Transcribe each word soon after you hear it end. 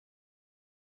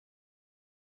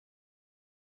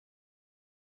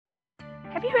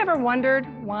Have you ever wondered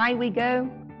why we go?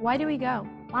 Why do we go?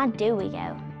 Why do we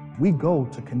go? We go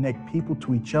to connect people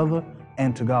to each other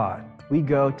and to God. We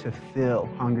go to fill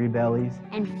hungry bellies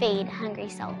and feed hungry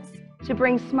souls. To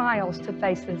bring smiles to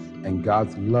faces. And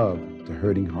God's love to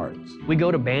hurting hearts. We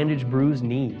go to bandage bruised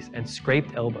knees and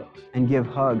scraped elbows. And give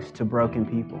hugs to broken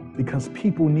people. Because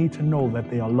people need to know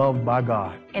that they are loved by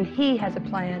God. And He has a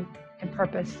plan and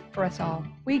purpose for us all.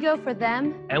 We go for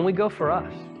them. And we go for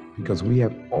us. Because we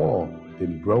have all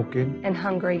been broken. And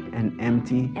hungry. And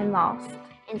empty. And lost.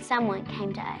 And someone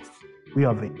came to us. We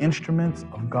are the instruments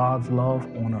of God's love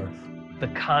on earth. The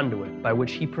conduit by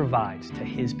which He provides to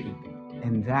His people.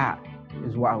 And that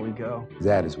is why we go.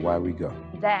 That is why we go.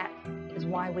 That is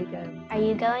why we go. Are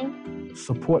you going?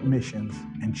 Support missions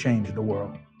and change the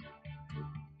world.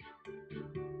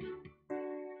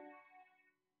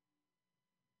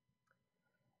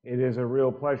 It is a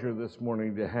real pleasure this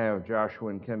morning to have Joshua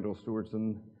and Kendall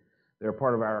Stewardson. They're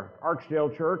part of our Archdale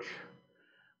Church.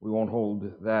 We won't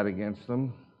hold that against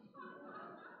them.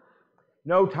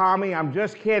 No, Tommy, I'm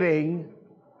just kidding.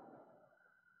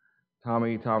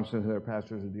 Tommy Thompson, their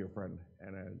pastor, is a dear friend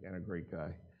and a great guy.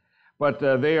 But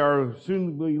they are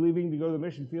soon be leaving to go to the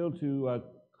mission field to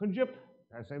Kunjip,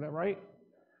 did I say that right?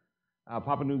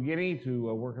 Papua New Guinea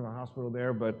to work in the hospital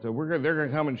there. But they're going to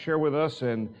come and share with us,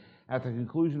 and at the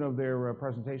conclusion of their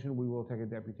presentation, we will take a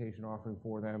deputation offering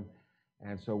for them.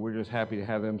 And so we're just happy to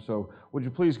have them. So would you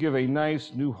please give a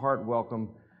nice new heart welcome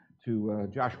to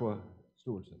Joshua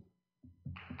Stewartson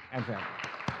and family.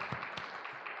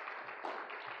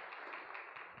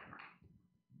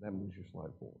 That moves your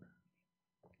slide forward.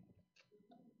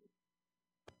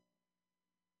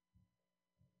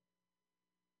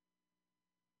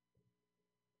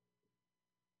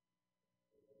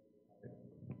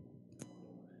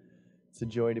 It's a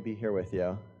joy to be here with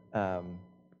you.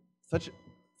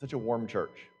 Such a warm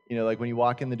church. You know, like when you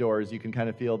walk in the doors, you can kind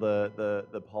of feel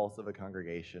the pulse of a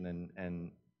congregation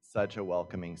and such a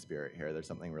welcoming spirit here. There's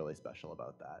something really special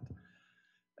about that.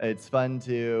 It's fun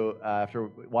to, after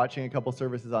watching a couple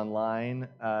services online,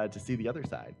 to see the other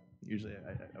side. Usually,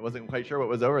 I wasn't quite sure what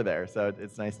was over there, so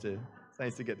it's nice to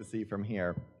get to see from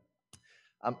here.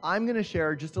 I'm going to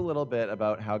share just a little bit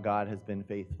about how God has been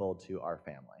faithful to our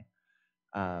family.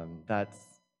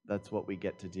 That's what we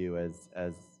get to do as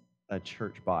a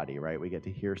church body, right? We get to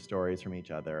hear stories from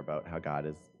each other about how God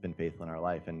has been faithful in our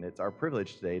life, and it's our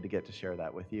privilege today to get to share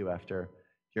that with you after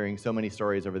hearing so many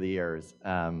stories over the years.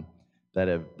 That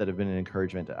have been an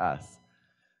encouragement to us.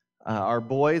 Our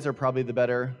boys are probably the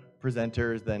better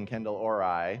presenters than Kendall or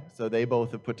I, so they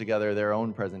both have put together their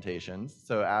own presentations.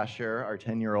 So Asher, our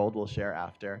 10-year-old, will share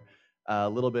after a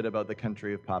little bit about the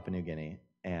country of Papua New Guinea,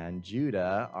 and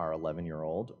Judah, our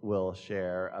 11-year-old, will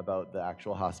share about the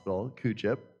actual hospital,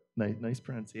 Kujip. Nice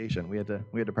pronunciation. We had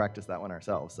to practice that one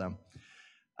ourselves. So.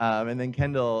 And then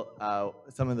Kendall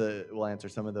will answer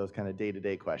some of those kind of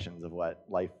day-to-day questions of what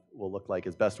life will look like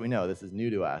as best we know. This is new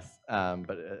to us,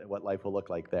 but what life will look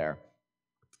like there.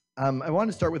 I want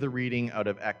to start with a reading out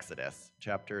of Exodus,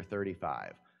 chapter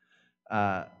 35.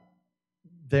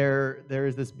 There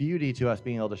is this beauty to us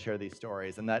being able to share these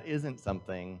stories, and that isn't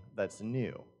something that's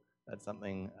new. That's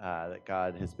something that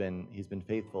God He's been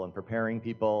faithful in preparing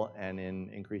people and in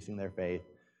increasing their faith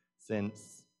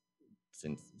since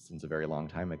a very long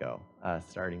time ago,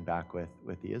 starting back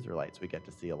with the Israelites. We get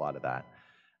to see a lot of that.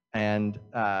 And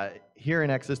here in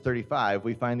Exodus 35,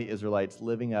 we find the Israelites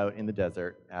living out in the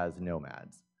desert as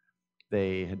nomads.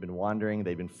 They had been wandering,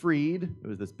 they'd been freed. It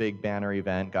was this big banner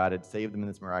event. God had saved them in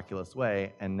this miraculous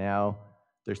way, and now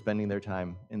they're spending their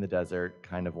time in the desert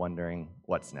kind of wondering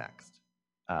what's next,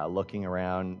 looking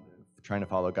around, trying to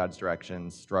follow God's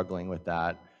directions, struggling with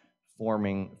that,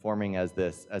 forming as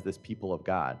this people of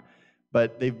God.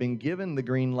 But they've been given the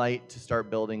green light to start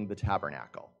building the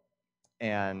tabernacle.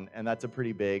 And that's a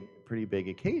pretty big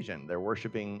occasion. They're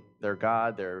worshiping their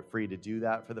God. They're free to do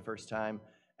that for the first time.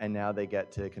 And now they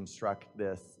get to construct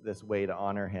this way to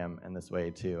honor Him and this way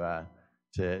to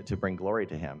bring glory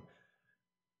to Him.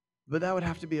 But that would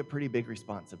have to be a pretty big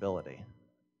responsibility.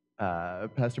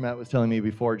 Pastor Matt was telling me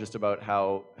before just about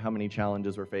how many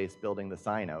challenges were faced building the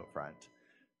sign out front.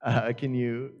 Can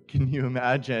you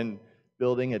imagine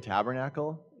building a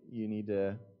tabernacle? You need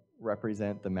to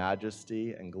represent the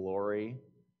majesty and glory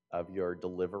of your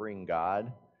delivering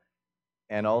God,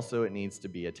 and also it needs to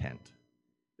be a tent.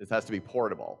 This has to be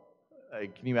portable.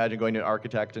 Can you imagine going to an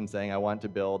architect and saying, I want to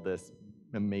build this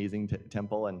amazing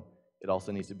temple, and it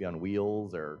also needs to be on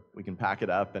wheels, or we can pack it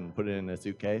up and put it in a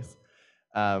suitcase?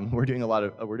 We're doing a lot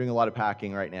of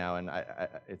packing right now, and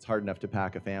it's hard enough to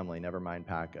pack a family, never mind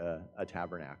pack a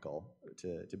tabernacle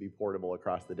to be portable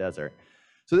across the desert.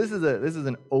 So this is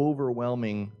an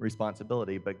overwhelming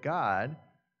responsibility, but God,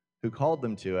 who called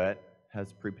them to it,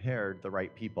 has prepared the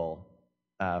right people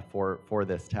for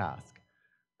this task.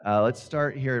 Let's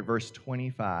start here at verse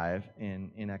 25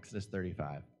 in Exodus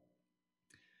 35.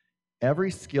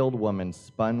 Every skilled woman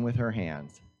spun with her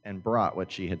hands and brought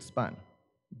what she had spun,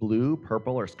 blue,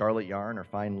 purple, or scarlet yarn or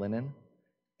fine linen,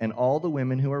 and all the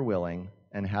women who were willing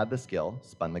and had the skill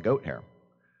spun the goat hair.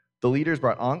 The leaders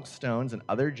brought onyx stones and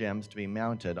other gems to be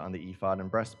mounted on the ephod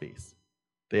and breastpiece.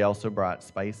 They also brought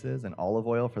spices and olive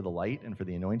oil for the light and for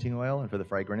the anointing oil and for the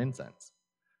fragrant incense.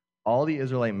 All the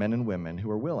Israelite men and women who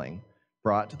were willing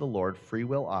brought to the Lord free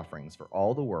will offerings for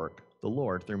all the work the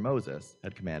Lord, through Moses,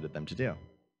 had commanded them to do.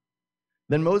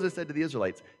 Then Moses said to the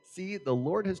Israelites, "See, the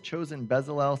Lord has chosen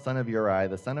Bezalel, son of Uri,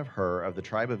 the son of Hur, of the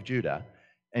tribe of Judah,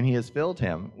 and he has filled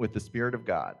him with the Spirit of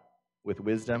God, with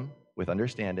wisdom, with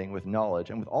understanding, with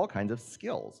knowledge, and with all kinds of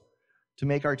skills, to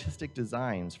make artistic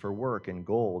designs for work in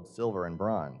gold, silver, and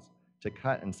bronze, to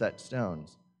cut and set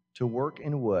stones, to work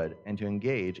in wood, and to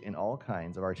engage in all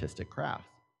kinds of artistic crafts.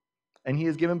 And he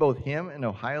has given both him and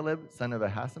Oholiab, son of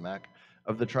Ahisamach,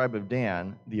 of the tribe of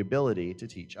Dan, the ability to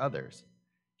teach others.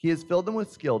 He has filled them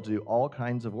with skill to do all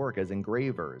kinds of work as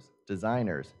engravers,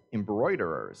 designers,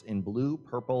 embroiderers in blue,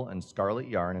 purple, and scarlet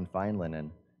yarn and fine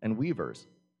linen, and weavers,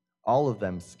 all of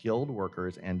them skilled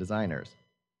workers and designers.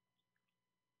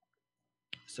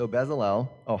 So Bezalel,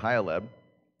 Oholiab,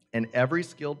 and every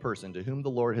skilled person to whom the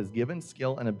Lord has given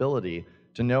skill and ability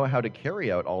to know how to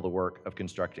carry out all the work of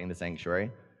constructing the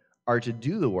sanctuary are to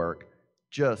do the work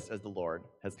just as the Lord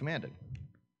has commanded."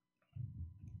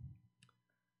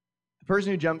 The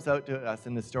person who jumps out to us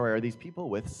in this story are these people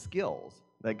with skills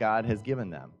that God has given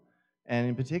them, and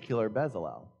in particular,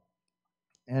 Bezalel.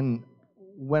 And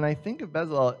when I think of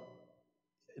Bezalel,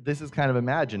 this is kind of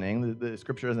imagining, the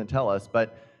scripture doesn't tell us,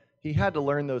 but he had to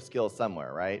learn those skills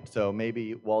somewhere, right? So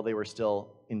maybe while they were still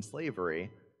in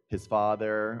slavery, his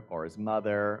father or his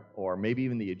mother, or maybe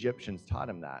even the Egyptians taught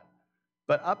him that.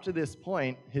 But up to this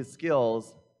point, his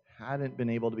skills hadn't been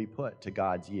able to be put to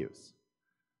God's use.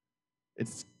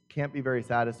 It can't be very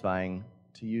satisfying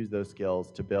to use those skills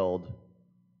to build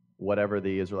whatever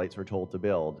the Israelites were told to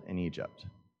build in Egypt,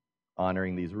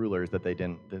 honoring these rulers that they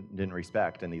didn't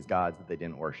respect and these gods that they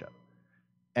didn't worship.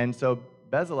 And so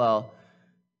Bezalel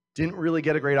didn't really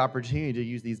get a great opportunity to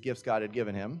use these gifts God had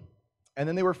given him. And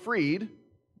then they were freed,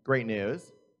 great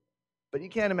news, but you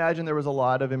can't imagine there was a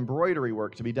lot of embroidery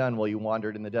work to be done while you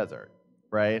wandered in the desert,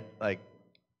 right?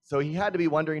 So he had to be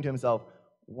wondering to himself,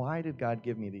 why did God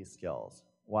give me these skills?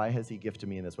 Why has he gifted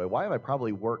me in this way? Why have I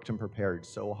probably worked and prepared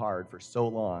so hard for so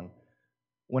long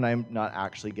when I'm not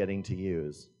actually getting to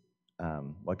use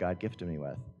what God gifted me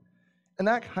with? And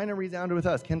that kind of resounded with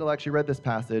us. Kendall actually read this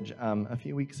passage a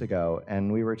few weeks ago,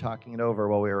 and we were talking it over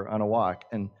while we were on a walk.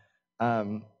 And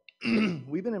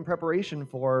we've been in preparation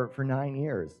for 9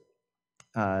 years.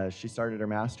 She started her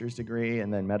master's degree,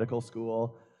 and then medical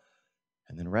school,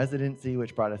 and then residency,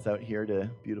 which brought us out here to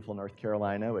beautiful North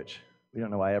Carolina, which we don't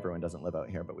know why everyone doesn't live out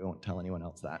here, but we won't tell anyone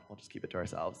else that. We'll just keep it to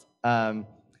ourselves.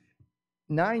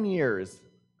 9 years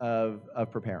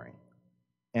of preparing,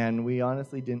 and we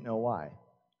honestly didn't know why.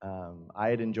 I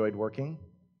had enjoyed working.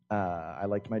 I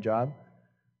liked my job.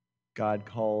 God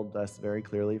called us very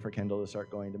clearly for Kendall to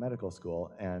start going to medical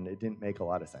school, and it didn't make a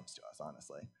lot of sense to us,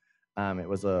 honestly. It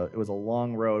was a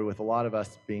long road with a lot of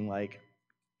us being like,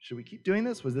 should we keep doing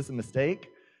this? Was this a mistake?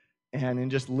 And in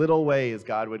just little ways,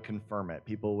 God would confirm it.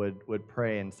 People would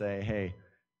pray and say, hey,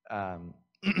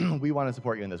 we want to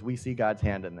support you in this. We see God's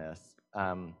hand in this.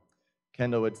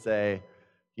 Kendall would say,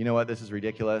 you know what, this is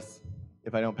ridiculous.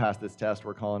 If I don't pass this test,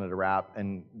 we're calling it a wrap.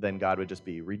 And then God would just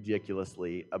be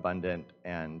ridiculously abundant,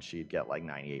 and she'd get like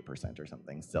 98% or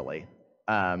something silly.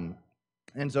 And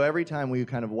so every time we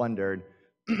kind of wondered,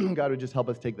 God would just help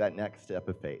us take that next step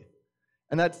of faith.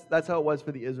 And that's how it was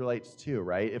for the Israelites too,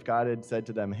 right? If God had said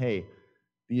to them, hey,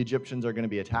 the Egyptians are going to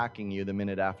be attacking you the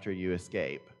minute after you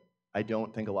escape, I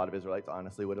don't think a lot of Israelites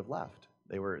honestly would have left.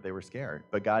 They were scared.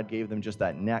 But God gave them just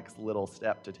that next little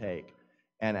step to take.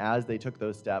 And as they took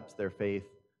those steps, their faith,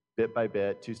 bit by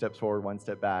bit, 2 steps forward, 1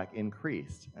 step back,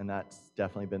 increased. And that's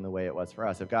definitely been the way it was for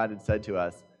us. If God had said to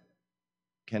us,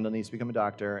 Kendall needs to become a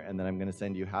doctor, and then I'm going to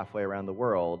send you halfway around the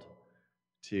world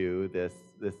to this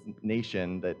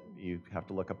nation that you have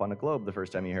to look up on a globe the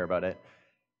first time you hear about it,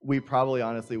 we probably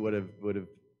honestly would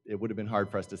have been hard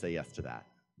for us to say yes to that.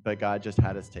 But God just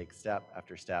had us take step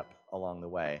after step along the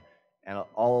way. And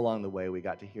all along the way, we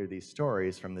got to hear these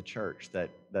stories from the church that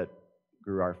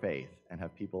grew our faith, and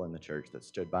have people in the church that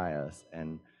stood by us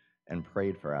and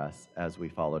prayed for us as we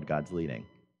followed God's leading.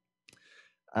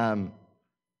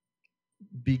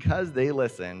 because they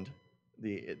listened,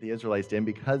 the Israelites did, and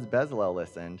because Bezalel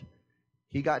listened,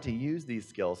 he got to use these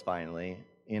skills finally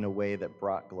in a way that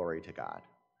brought glory to God.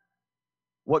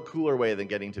 What cooler way than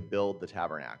getting to build the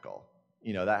tabernacle?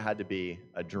 You know, that had to be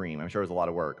a dream. I'm sure it was a lot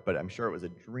of work, but I'm sure it was a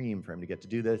dream for him to get to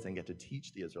do this and get to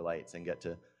teach the Israelites and get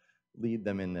to lead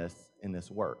them in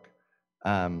this work.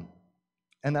 And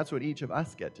that's what each of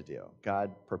us get to do.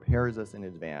 God prepares us in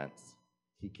advance.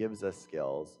 He gives us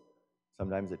skills.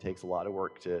 Sometimes it takes a lot of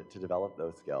work to develop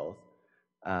those skills.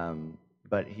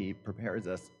 But he prepares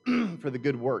us for the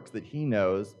good works that he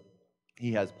knows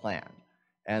he has planned.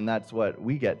 And that's what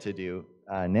we get to do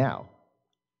now.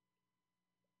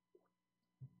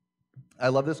 I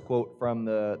love this quote from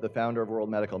the founder of World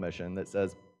Medical Mission that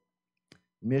says,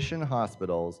 "Mission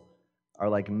hospitals are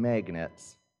like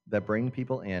magnets that bring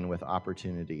people in with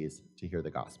opportunities to hear the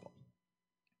gospel."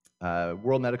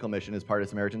 World Medical Mission is part of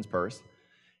Samaritan's Purse,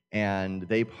 and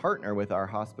they partner with our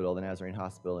hospital, the Nazarene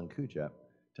Hospital in Kujip,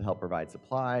 to help provide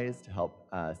supplies, to help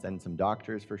send some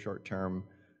doctors for short-term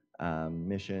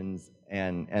missions.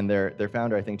 And their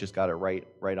founder, I think, just got it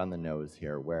right on the nose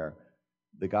here, where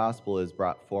the gospel is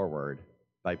brought forward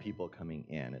by people coming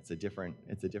in. It's a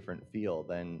different feel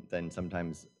than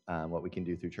sometimes what we can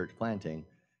do through church planting.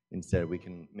 Instead, we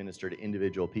can minister to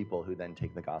individual people who then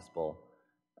take the gospel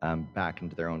back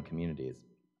into their own communities.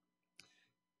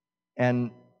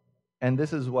 And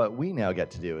this is what we now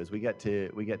get to do: is we get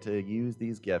to use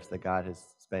these gifts that God has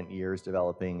spent years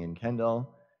developing in Kendall.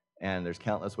 And there's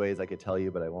countless ways I could tell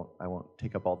you, but I won't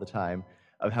take up all the time,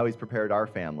 of how he's prepared our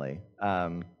family.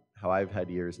 How I've had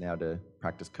years now to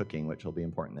practice cooking, which will be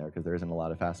important there because there isn't a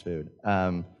lot of fast food.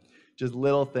 Just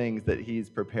little things that he's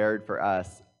prepared for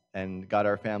us and got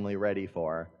our family ready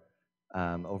for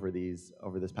over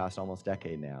this past almost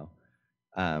decade now,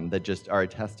 that just are a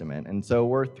testament. And so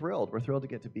we're thrilled. We're thrilled to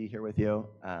get to be here with you.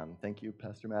 Thank you,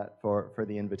 Pastor Matt, for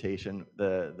the invitation.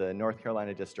 The North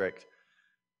Carolina district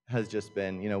has just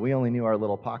been, we only knew our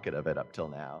little pocket of it up till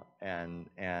now, and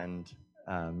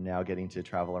now getting to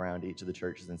travel around each of the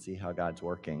churches and see how God's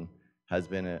working has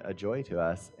been a joy to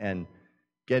us, and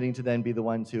getting to then be the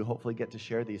ones who hopefully get to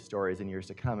share these stories in years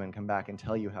to come and come back and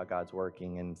tell you how God's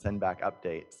working and send back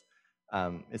updates.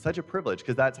 It's such a privilege,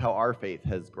 because that's how our faith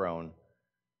has grown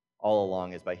all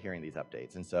along, is by hearing these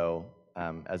updates. And so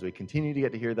as we continue to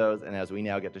get to hear those, and as we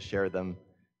now get to share them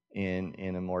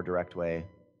in a more direct way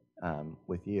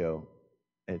with you,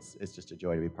 it's just a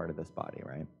joy to be part of this body,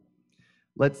 right?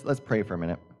 Let's pray for a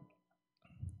minute.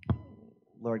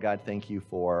 Lord God, thank you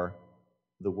for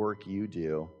the work you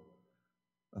do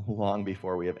long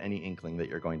before we have any inkling that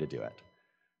you're going to do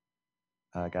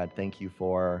it. God, thank you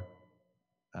for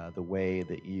the way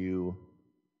that you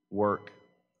work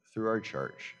through our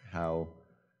church, how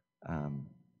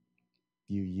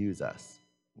you use us.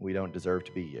 We don't deserve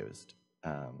to be used,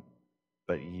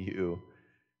 but you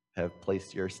have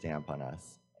placed your stamp on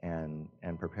us and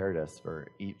prepared us for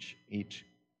each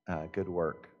good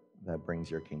work that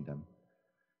brings your kingdom.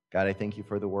 God, I thank you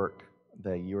for the work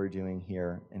that you are doing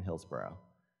here in Hillsborough.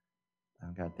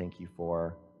 God, thank you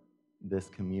for this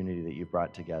community that you've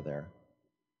brought together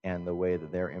and the way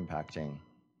that they're impacting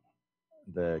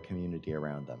the community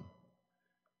around them.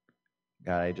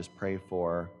 God, I just pray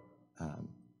for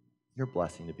your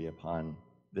blessing to be upon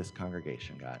this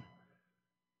congregation, God,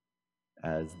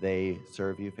 as they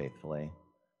serve you faithfully,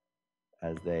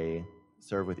 as they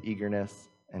serve with eagerness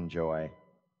and joy.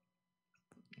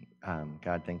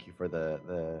 God, thank you for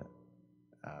the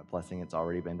blessing it's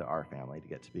already been to our family to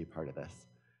get to be part of this.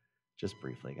 Just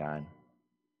briefly, God,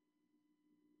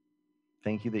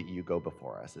 thank you that you go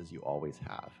before us as you always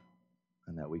have,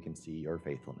 and that we can see your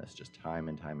faithfulness just time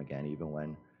and time again. Even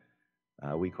when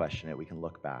we question it, we can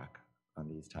look back on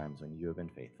these times when you have been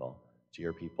faithful to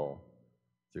your people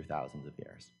through thousands of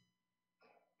years.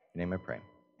 In your name I pray.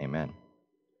 Amen.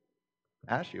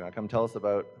 Ash, you want to come tell us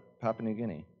about Papua New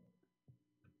Guinea?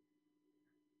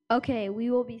 Okay,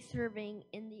 we will be serving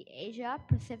in the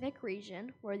Asia-Pacific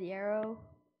region, where the arrow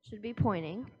should be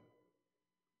pointing.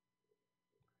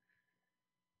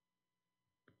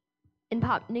 In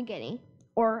Papua New Guinea,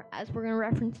 or as we're going to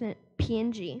reference it,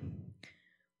 PNG.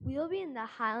 We will be in the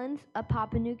highlands of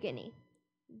Papua New Guinea.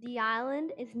 The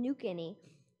island is New Guinea,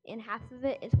 and half of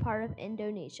it is part of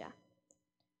Indonesia.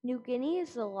 New Guinea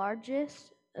is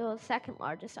the second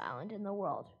largest island in the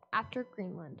world, after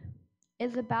Greenland. It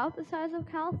is about the size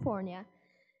of California,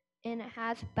 and it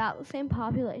has about the same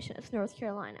population as North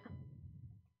Carolina.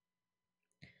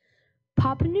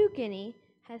 Papua New Guinea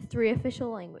has 3 official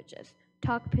languages: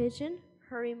 Talk Pidgin,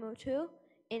 Hurimutu,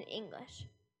 and English.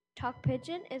 Talk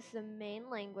Pidgin is the main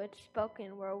language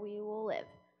spoken where we will live.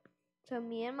 So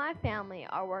me and my family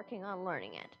are working on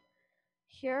learning it.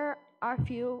 Here are a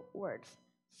few words.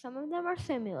 Some of them are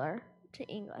similar to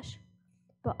English,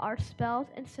 but are spelled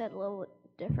and said a little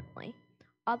differently.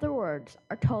 Other words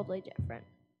are totally different.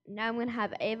 Now I'm going to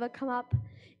have Ava come up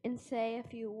and say a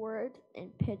few words in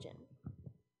Pidgin.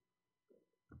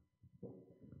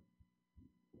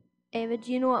 Ava,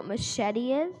 do you know what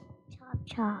machete is? Chop,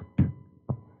 chop.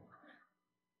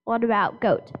 What about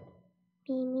goat?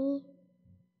 Beanie.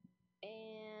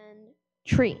 And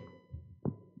tree.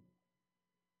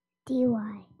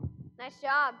 DY. Nice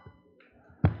job.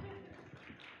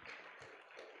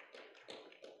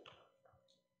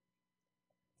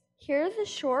 Here's a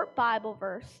short Bible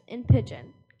verse in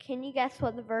Pidgin. Can you guess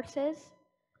what the verse is?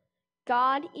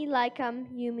 God elicum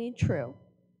yumi true.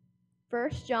 1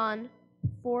 John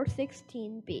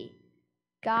 4:16b.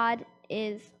 God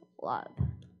is love.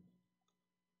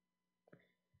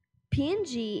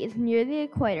 PNG is near the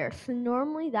equator, so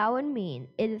normally that would mean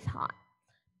it is hot.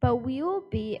 But we will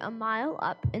be a mile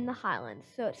up in the highlands,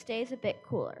 so it stays a bit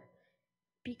cooler.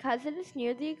 Because it is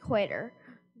near the equator,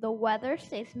 the weather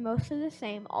stays mostly the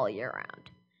same all year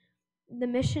round. The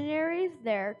missionaries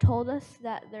there told us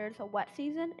that there's a wet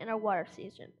season and a water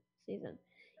season.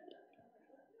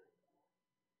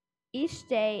 Each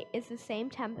day is the same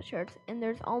temperatures, and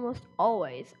there's almost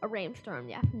always a rainstorm in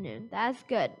the afternoon. That is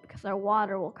good, because our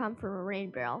water will come from a rain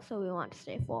barrel, so we want to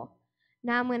stay full.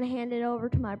 Now I'm going to hand it over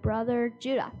to my brother,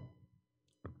 Judah.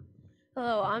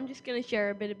 Hello, I'm just going to share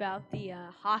a bit about the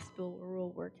hospital where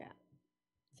we'll work at.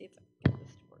 See if I can get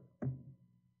this to work.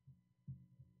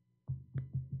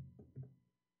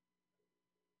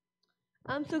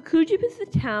 So Kujib is the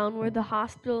town where the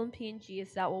hospital in PNG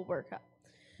is that will work at.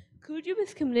 Kujib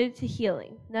is committed to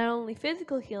healing, not only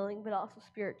physical healing, but also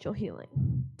spiritual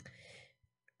healing.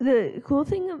 The cool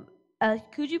thing,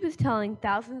 Kujib is telling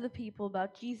thousands of people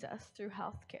about Jesus through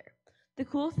healthcare. The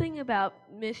cool thing about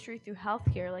ministry through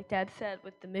healthcare, like Dad said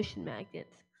with the mission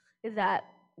magnets, is that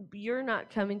you're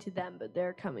not coming to them, but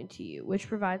they're coming to you, which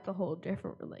provides a whole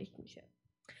different relationship.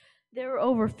 There were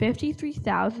over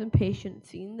 53,000 patients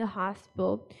seen in the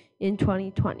hospital in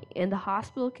 2020, and the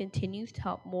hospital continues to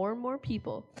help more and more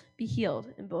people be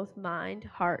healed in both mind,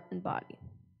 heart, and body.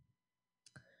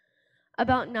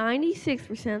 About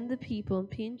 96% of the people in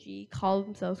PNG call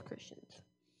themselves Christians.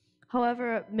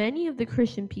 However, many of the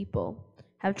Christian people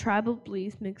have tribal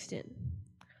beliefs mixed in,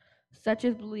 such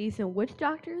as beliefs in witch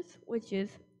doctors, witches,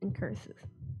 and curses.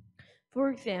 For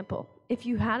example, if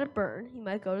you had a burn, you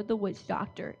might go to the witch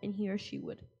doctor and he or she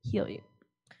would heal you.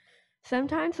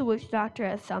 Sometimes the witch doctor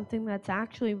has something that's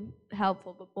actually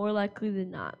helpful, but more likely than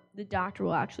not, the doctor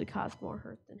will actually cause more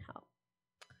hurt than help.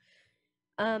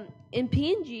 In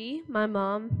PNG, my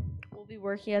mom will be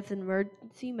working as an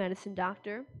emergency medicine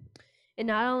doctor, and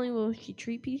not only will she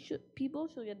treat people,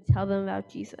 she'll get to tell them about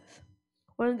Jesus.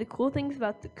 One of the cool things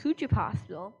about the Kujib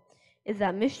Hospital is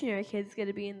that missionary kids get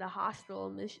to be in the hospital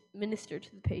and minister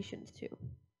to the patients too.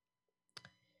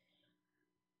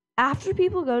 After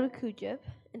people go to Kujib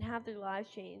and have their lives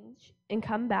changed and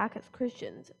come back as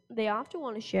Christians, they often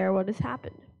want to share what has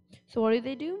happened. So what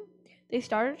do? They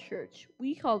start a church.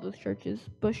 We call those churches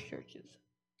bush churches.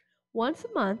 Once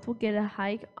a month, we'll get a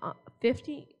hike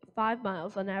 55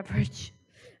 miles on average.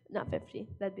 Not 50,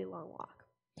 that'd be a long walk.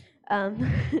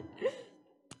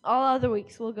 All other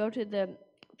weeks, we'll go to the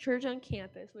church on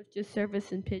campus, which is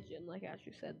service in Pidgin, like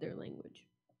Asher said, their language.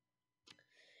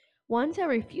 Once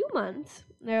every few months,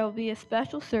 there will be a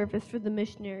special service for the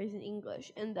missionaries in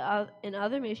English, and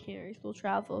other missionaries will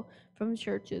travel from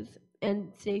churches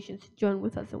and stations to join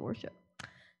with us in worship.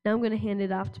 Now I'm going to hand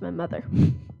it off to my mother.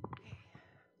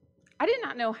 I did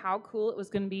not know how cool it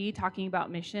was going to be talking about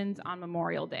missions on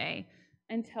Memorial Day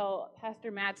until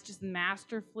Pastor Matt's just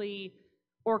masterfully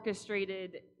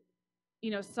orchestrated,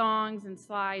 songs and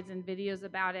slides and videos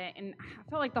about it. And I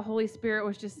felt like the Holy Spirit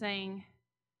was just saying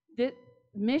that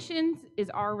missions is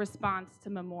our response to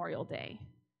Memorial Day.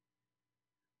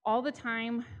 All the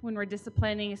time when we're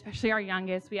disciplining, especially our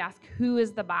youngest, we ask, who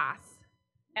is the boss?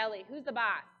 Ellie, who's the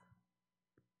boss?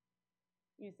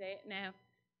 You say it? No.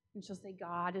 And she'll say,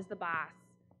 God is the boss.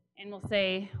 And we'll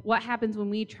say, what happens when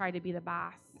we try to be the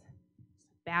boss?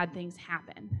 Bad things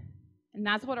happen. And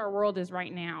that's what our world is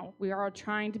right now. We are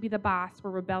trying to be the boss.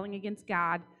 We're rebelling against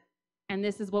God. And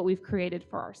this is what we've created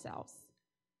for ourselves,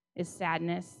 is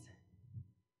sadness.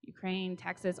 Ukraine,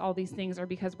 Texas, all these things are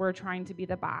because we're trying to be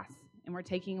the boss. And we're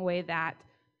taking away that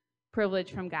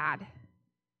privilege from God.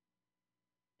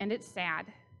 And it's sad.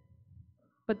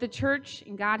 But the church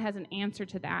and God has an answer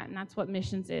to that, and that's what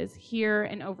missions is here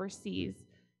and overseas,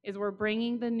 is we're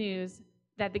bringing the news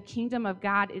that the kingdom of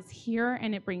God is here,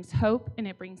 and it brings hope and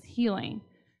it brings healing.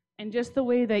 And just the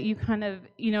way that you kind of,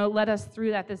 led us through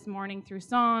that this morning through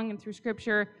song and through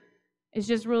scripture, it's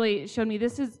just really showed me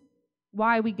this is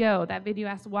why we go. That video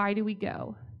asked, why do we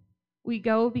go? We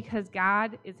go because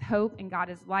God is hope and God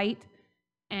is light,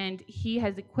 and he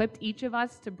has equipped each of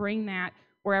us to bring that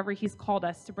wherever he's called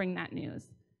us to bring that news.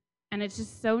 And it's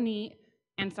just so neat.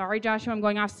 And sorry, Joshua, I'm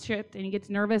going off script, and he gets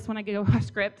nervous when I go off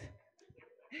script.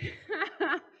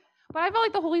 But I felt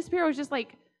like the Holy Spirit was just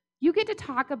like, you get to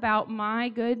talk about my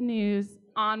good news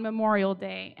on Memorial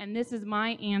Day, and this is my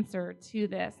answer to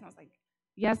this. And I was like,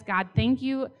 yes, God, thank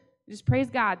you. Just praise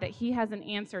God that he has an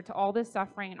answer to all this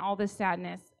suffering and all this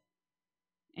sadness,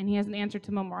 and he has an answer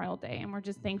to Memorial Day, and we're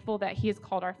just thankful that he has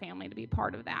called our family to be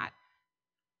part of that.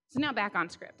 So now back on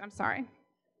script. I'm sorry.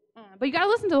 But you got to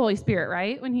listen to the Holy Spirit,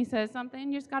 right? When he says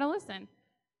something, you just got to listen.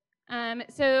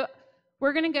 So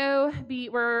we're going to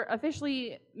we're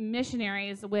officially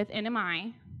missionaries with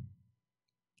NMI,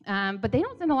 but they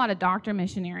don't send a lot of doctor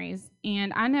missionaries.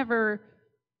 And I never,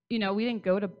 we didn't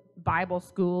go to Bible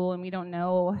school, and we don't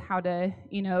know how to,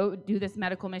 do this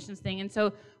medical missions thing. And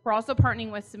so we're also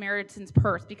partnering with Samaritan's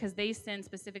Purse because they send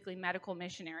specifically medical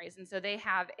missionaries. And so they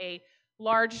have a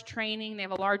large training, they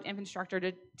have a large infrastructure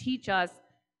to teach us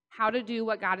how to do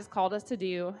what God has called us to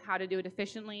do, how to do it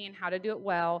efficiently, and how to do it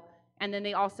well. And then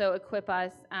they also equip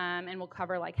us, and we'll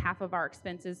cover like half of our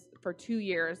expenses for 2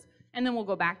 years. And then we'll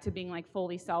go back to being like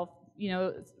fully self,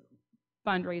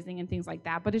 fundraising and things like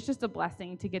that. But it's just a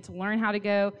blessing to get to learn how to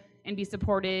go and be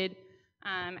supported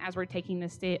as we're taking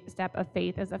this step of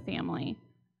faith as a family.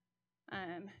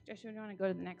 Joshua, do you want to go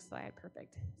to the next slide?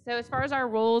 Perfect. So as far as our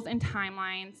roles and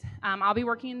timelines, I'll be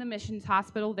working in the missions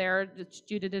hospital there.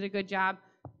 Judah did a good job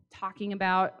talking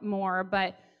about more.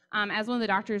 But as one of the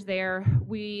doctors there,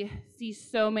 we see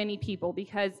so many people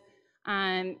because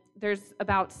there's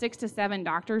about 6 to 7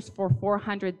 doctors for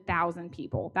 400,000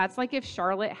 people. That's like if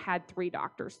Charlotte had 3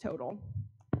 doctors total.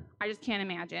 I just can't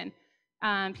imagine.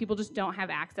 People just don't have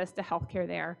access to healthcare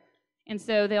there. And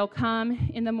so they'll come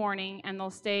in the morning and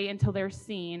they'll stay until they're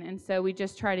seen. And so we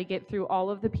just try to get through all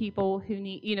of the people who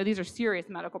need, these are serious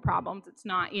medical problems. It's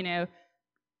not,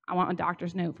 I want a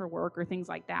doctor's note for work or things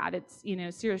like that. It's,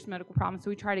 serious medical problems. So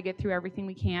we try to get through everything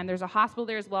we can. There's a hospital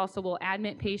there as well, so we'll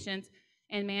admit patients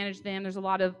and manage them. There's a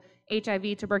lot of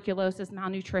HIV, tuberculosis,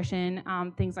 malnutrition,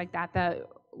 things like that that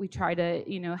we try to,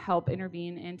 help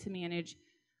intervene and to manage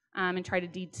and try to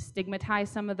destigmatize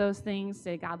some of those things.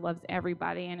 Say God loves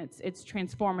everybody, and it's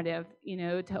transformative,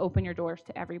 to open your doors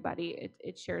to everybody.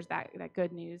 It shares that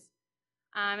good news.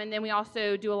 And then we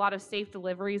also do a lot of safe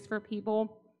deliveries for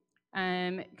people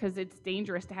because it's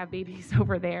dangerous to have babies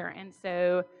over there. And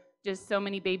so just so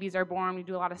many babies are born. We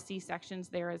do a lot of C-sections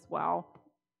there as well,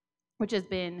 which has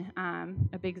been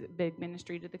a big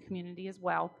ministry to the community as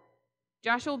well.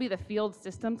 Joshua will be the field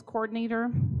systems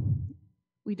coordinator.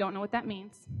 We don't know what that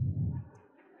means.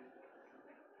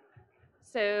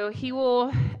 So he will...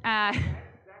 That's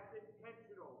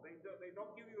intentional. They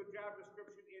don't give you a job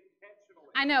description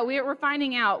intentionally. I know, we're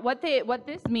finding out. What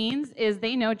this means is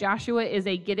they know Joshua is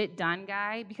a get-it-done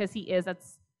guy because he is.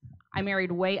 I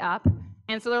married way up.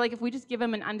 And so they're like, if we just give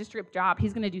him an undisturbed job,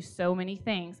 he's going to do so many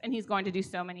things, and he's going to do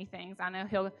so many things. I know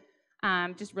he'll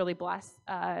just really bless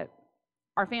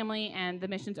our family and the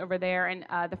missions over there. And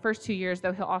the first 2 years,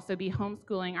 though, he'll also be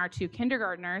homeschooling our 2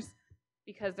 kindergartners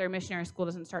because their missionary school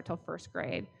doesn't start till 1st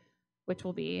grade, which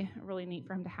will be really neat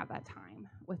for him to have that time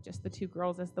with just the 2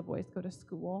 girls as the boys go to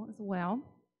school as well.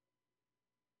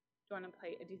 Do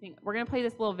you think we're going to play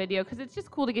this little video because it's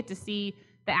just cool to get to see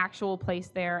the actual place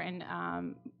there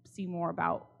and see more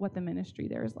about what the ministry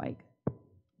there is like.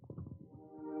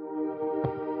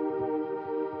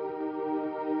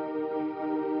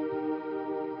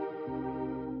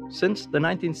 Since the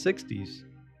 1960s,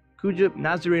 Kujip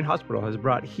Nazarene Hospital has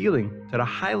brought healing to the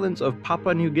highlands of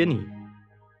Papua New Guinea.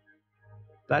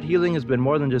 That healing has been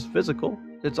more than just physical,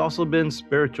 it's also been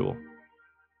spiritual.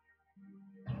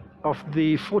 Of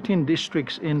the 14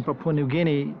 districts in Papua New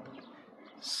Guinea,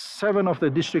 7 of the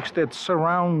districts that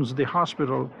surrounds the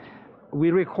hospital,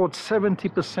 we record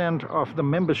 70% of the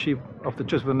membership of the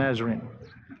Church of the Nazarene.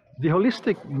 The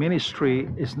holistic ministry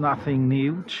is nothing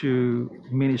new to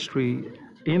ministry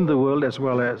in the world as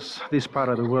well as this part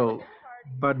of the world.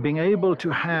 But being able to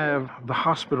have the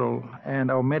hospital and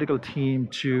our medical team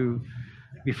to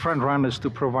be front runners to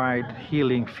provide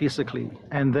healing physically,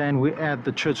 and then we add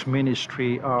the church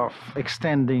ministry of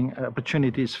extending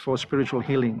opportunities for spiritual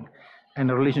healing and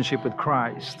a relationship with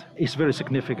Christ is very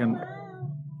significant.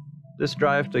 This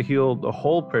drive to heal the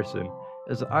whole person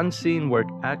is unseen work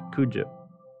at Kujip.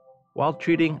 While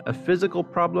treating a physical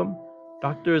problem,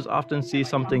 doctors often see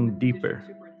something deeper.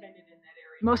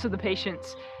 Most of the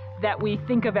patients that we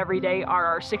think of every day are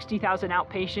our 60,000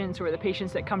 outpatients, or the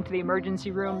patients that come to the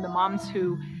emergency room, the moms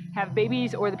who have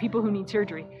babies, or the people who need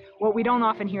surgery. What we don't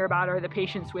often hear about are the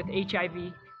patients with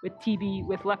HIV, with TB,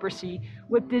 with leprosy,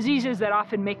 with diseases that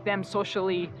often make them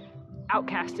socially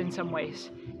outcast in some ways.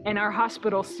 And our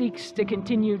hospital seeks to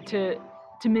continue to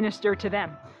minister to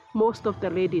them. Most of the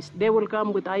ladies, they will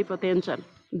come with hypertension.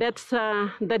 That's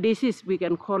the disease, we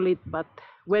can call it, but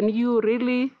when you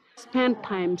really spend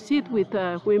time, sit with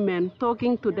women,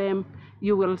 talking to them,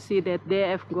 you will see that they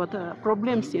have got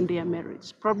problems in their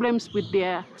marriage, problems with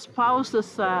their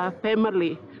spouses'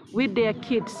 family, with their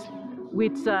kids,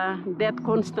 with that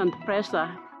constant pressure.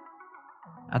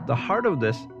 At the heart of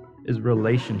this is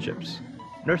relationships.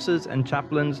 Nurses and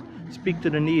chaplains speak to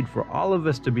the need for all of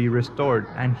us to be restored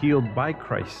and healed by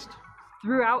Christ.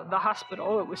 Throughout the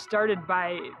hospital, it was started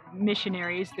by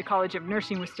missionaries. The College of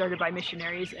Nursing was started by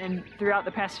missionaries, and throughout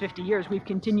the past 50 years, we've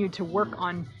continued to work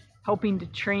on helping to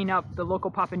train up the local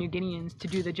Papua New Guineans to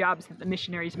do the jobs that the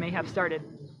missionaries may have started.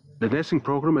 The nursing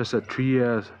program is a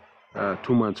 3-year,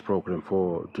 2 months program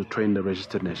to train the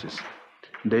registered nurses.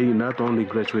 They not only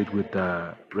graduate with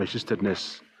the registered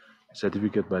nurse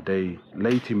certificate, but they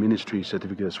laity ministry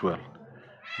certificate as well.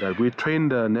 That we train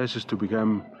the nurses to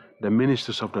become the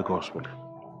ministers of the gospel.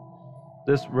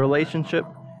 This relationship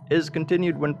is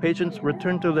continued when patients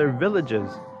return to their villages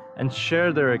and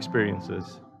share their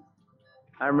experiences.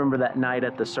 I remember that night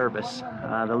at the service,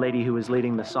 the lady who was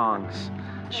leading the songs,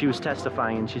 she was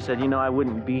testifying and she said, you know, I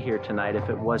wouldn't be here tonight if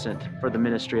it wasn't for the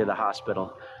ministry of the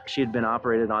hospital. She had been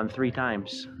operated on 3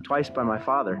 times, twice by my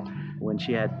father when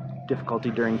she had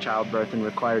difficulty during childbirth and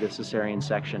required a cesarean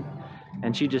section.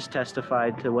 And she just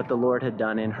testified to what the Lord had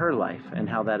done in her life and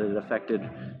how that had affected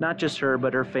not just her,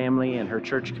 but her family and her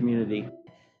church community.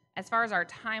 As far as our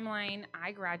timeline,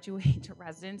 I graduate to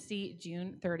residency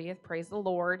June 30th, praise the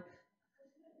Lord.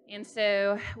 And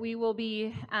so we will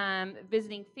be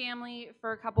visiting family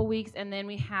for a couple weeks, and then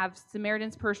we have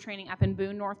Samaritan's Purse training up in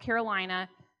Boone, North Carolina,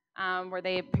 where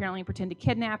they apparently pretend to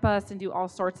kidnap us and do all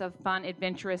sorts of fun,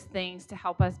 adventurous things to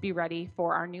help us be ready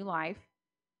for our new life.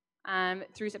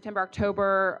 Through September,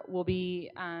 October, we'll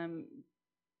be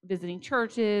visiting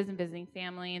churches and visiting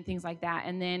family and things like that.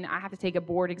 And then I have to take a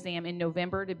board exam in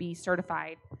November to be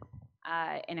certified,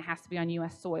 and it has to be on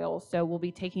U.S. soil. So we'll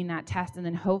be taking that test, and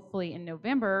then hopefully in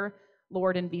November,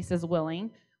 Lord and visas willing,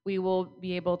 we will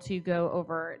be able to go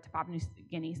over to Papua New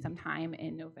Guinea sometime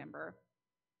in November,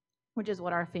 which is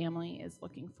what our family is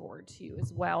looking forward to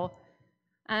as well.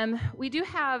 We do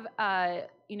have,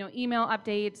 email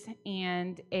updates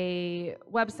and a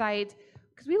website,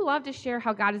 because we love to share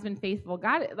how God has been faithful.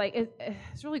 God,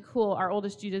 it's really cool. Our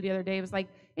oldest Judah the other day was like,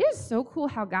 it is so cool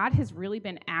how God has really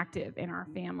been active in our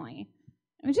family.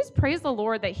 And we just praise the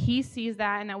Lord that He sees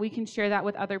that and that we can share that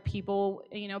with other people.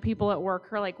 You know, people at work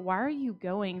who are like, why are you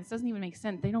going? This doesn't even make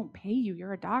sense. They don't pay you.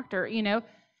 You're a doctor, And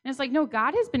it's like, no,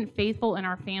 God has been faithful in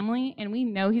our family, and we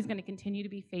know He's going to continue to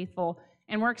be faithful.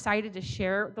 And we're excited to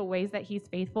share the ways that He's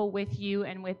faithful with you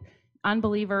and with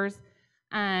unbelievers,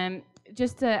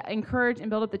 just to encourage and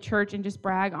build up the church and just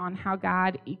brag on how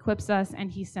God equips us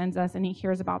and He sends us and He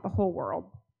cares about the whole world.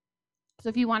 So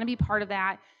if you want to be part of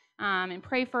that and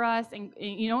pray for us, and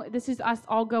this is us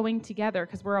all going together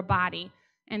because we're a body.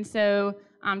 And so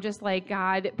just like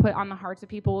God put on the hearts of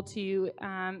people to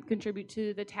contribute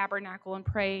to the tabernacle and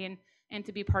pray and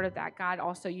to be part of that, God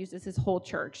also uses His whole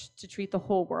church to treat the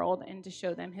whole world and to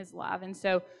show them His love. And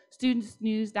so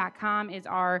studentsnews.com is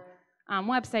our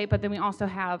website, but then we also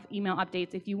have email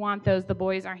updates. If you want those, the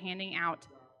boys are handing out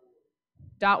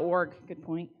 .org. Good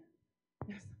point.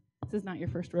 Yes. This is not your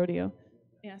first rodeo.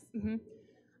 Yes. Mm-hmm.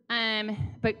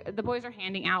 But the boys are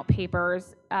handing out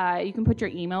papers. You can put your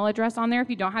email address on there. If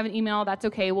you don't have an email, that's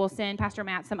okay. We'll send Pastor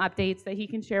Matt some updates that he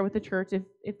can share with the church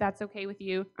if that's okay with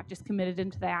you. I've just committed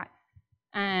him to that.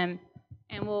 And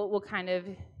we'll kind of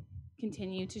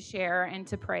continue to share and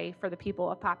to pray for the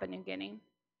people of Papua New Guinea.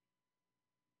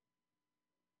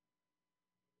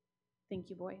 Thank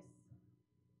you, boys.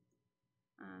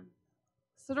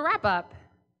 So to wrap up,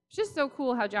 it's just so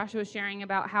cool how Joshua was sharing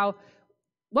about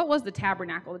what was the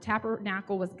tabernacle? The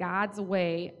tabernacle was God's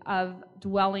way of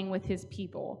dwelling with His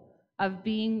people, of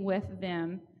being with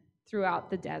them throughout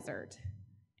the desert.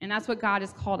 And that's what God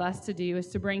has called us to do, is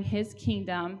to bring His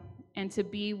kingdom and to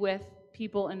be with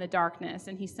people in the darkness.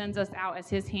 And He sends us out as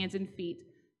His hands and feet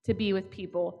to be with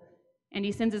people. And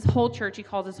He sends His whole church, He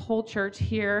calls His whole church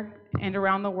here and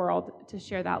around the world to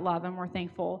share that love. And we're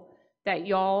thankful that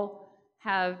y'all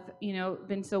have,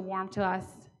 been so warm to us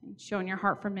and shown your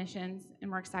heart for missions. And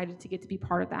we're excited to get to be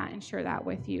part of that and share that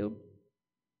with you.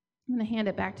 I'm going to hand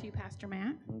it back to you, Pastor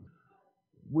Matt.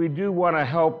 We do want to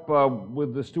help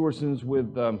with the Stewardsons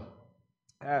with,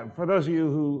 for those of you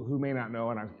who may not know,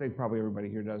 and I think probably everybody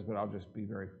here does, but I'll just be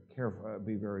very careful,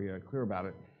 be very clear about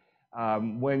it.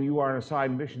 When you are an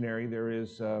assigned missionary, there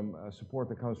is support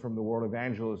that comes from the World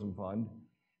Evangelism Fund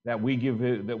that we give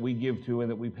to and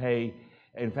that we pay.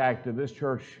 In fact, this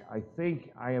church, I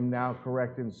think I am now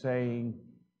correct in saying,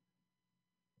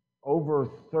 over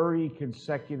 30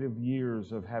 consecutive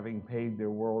years of having paid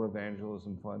their World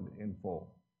Evangelism Fund in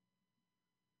full.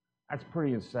 That's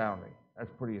pretty astounding. That's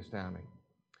pretty astounding.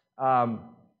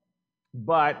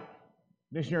 But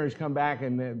missionaries come back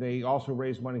and they also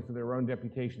raise money for their own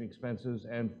deputation expenses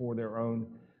and for their own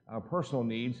personal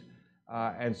needs.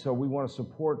 And so we want to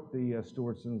support the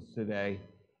Stewardsons today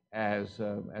as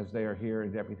they are here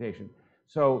in deputation.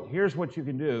 So here's what you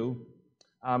can do.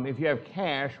 If you have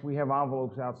cash, we have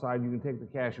envelopes outside. You can take the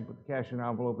cash and put the cash in an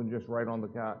envelope and just write on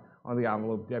the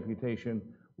envelope deputation.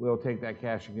 We'll take that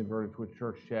cash and convert it to a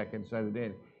church check and send it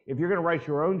in. If you're going to write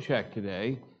your own check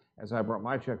today, as I brought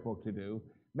my checkbook to do,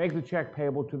 make the check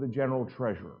payable to the general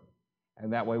treasurer.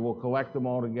 And that way we'll collect them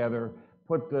all together,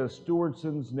 put the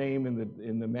Stewardson's name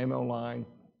in the memo line,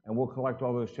 and we'll collect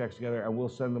all those checks together, and we'll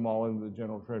send them all into the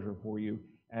general treasurer for you,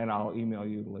 and I'll email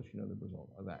you to let you know the result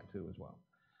of that too as well.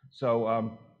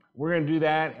 So we're going to do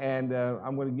that, and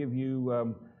I'm going to give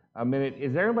you a minute.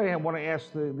 Is there anybody want to ask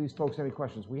these folks any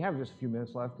questions? We have just a few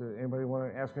minutes left. Anybody want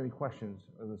to ask any questions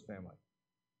of this family?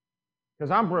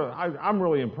 Because I'm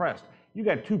really impressed. You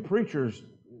got two preachers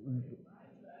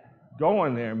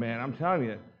going there, man. I'm telling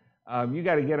you, you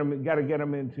got to get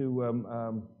them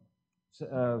into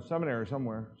seminary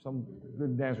somewhere, some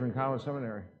good Nazarene college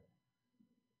seminary.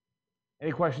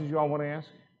 Any questions you all want to ask?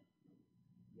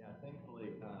 Yeah, thankfully,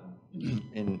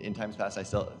 in times past, I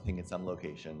still think in some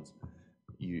locations,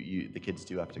 the kids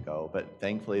do have to go, but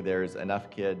thankfully there's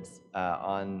enough kids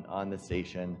on the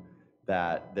station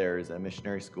that there's a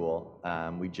missionary school.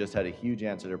 We just had a huge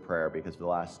answer to prayer because for the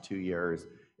last 2 years,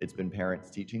 it's been parents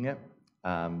teaching it.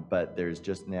 But there's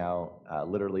just now,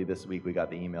 literally this week, we got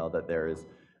the email that there is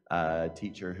a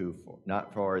teacher who,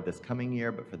 not for this coming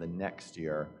year, but for the next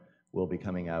year, will be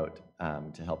coming out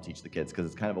to help teach the kids because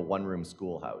it's kind of a one-room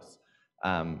schoolhouse.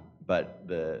 But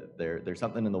there's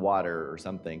something in the water or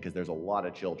something because there's a lot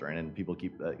of children and people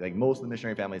keep, like most of the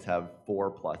missionary families have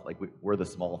 4+, like we're the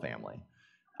small family.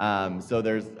 So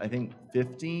there's, I think,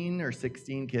 15 or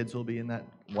 16 kids will be in that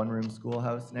one-room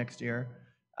schoolhouse next year.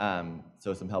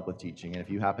 So some help with teaching. And if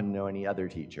you happen to know any other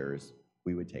teachers,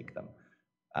 we would take them.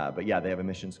 But yeah, they have a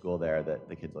mission school there that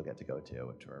the kids will get to go to,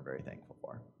 which we're very thankful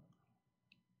for.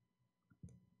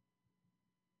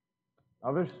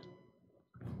 Others?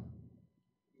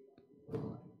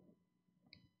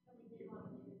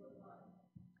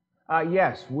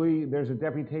 Yes, there's a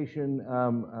deputation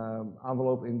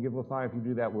envelope in Givelify. If you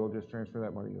do that, we'll just transfer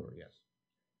that money over. Yes.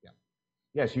 Yeah.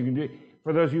 Yes, you can do it.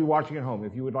 For those of you watching at home,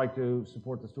 if you would like to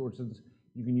support the Stewardsons,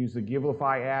 you can use the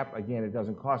Givelify app. Again, it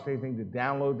doesn't cost anything to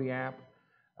download the app.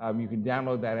 You can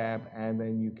download that app, and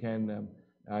then you can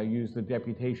use the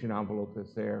deputation envelope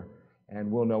that's there, and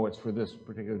we'll know it's for this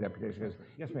particular deputation.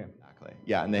 Yes, ma'am. Exactly.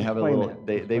 Yeah, and they have a little.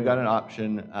 They've got an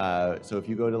option. So if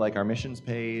you go to like our missions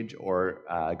page or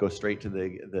go straight to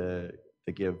the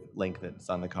Give link that's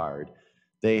on the card,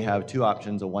 they have two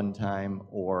options: a one-time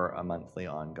or a monthly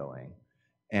ongoing.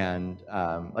 And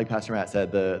like Pastor Matt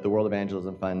said, the World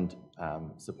Evangelism Fund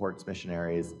supports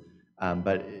missionaries,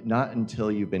 but not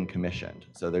until you've been commissioned.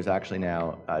 So there's actually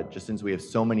now, just since we have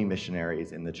so many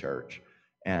missionaries in the church,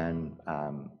 and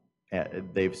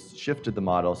they've shifted the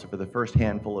model. So for the first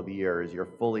handful of years, you're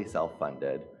fully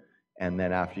self-funded. And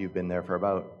then after you've been there for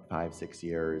about 5-6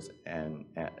 years, and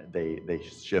they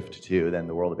shift to, then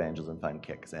the World Evangelism Fund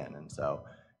kicks in. And so,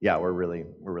 yeah, we're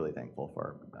really thankful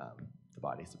for the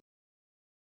body support.